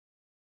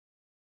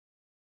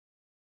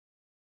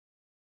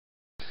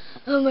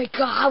Oh my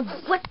god,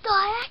 what the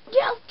heck?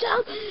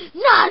 No,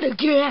 not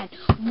again!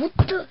 What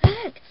the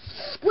heck?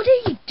 What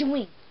are you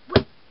doing?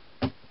 What?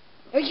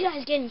 Are you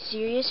guys getting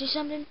serious or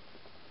something?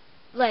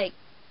 Like,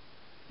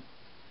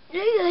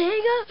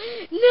 Nigahiga?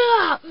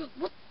 No!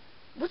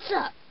 What's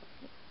up?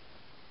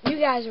 You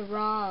guys are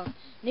wrong.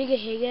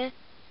 Nigahiga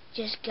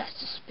just got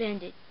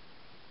suspended.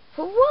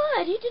 For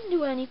what? He didn't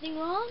do anything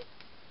wrong.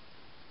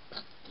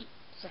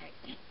 Sorry.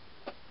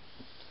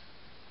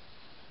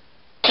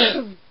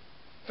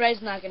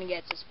 Fred's not gonna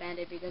get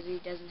suspended because he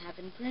doesn't have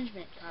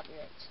infringement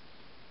copyrights.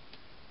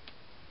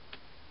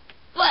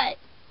 But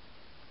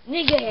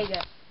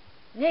Nigahiga,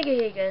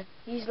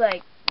 he's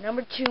like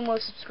 #2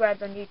 most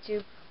subscribed on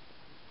YouTube.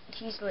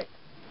 He's like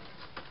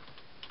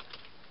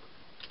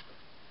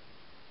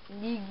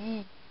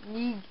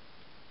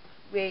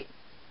wait,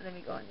 let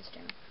me go on this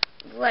channel.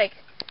 Like,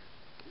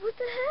 what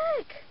the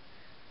heck?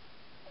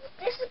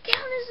 This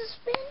account is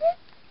suspended?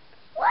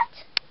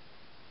 What?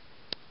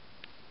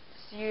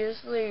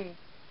 Seriously.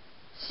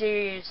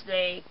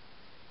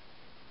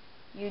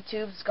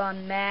 YouTube's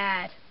gone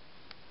mad.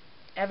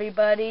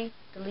 Everybody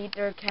delete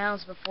their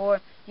accounts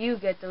before you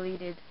get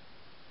deleted.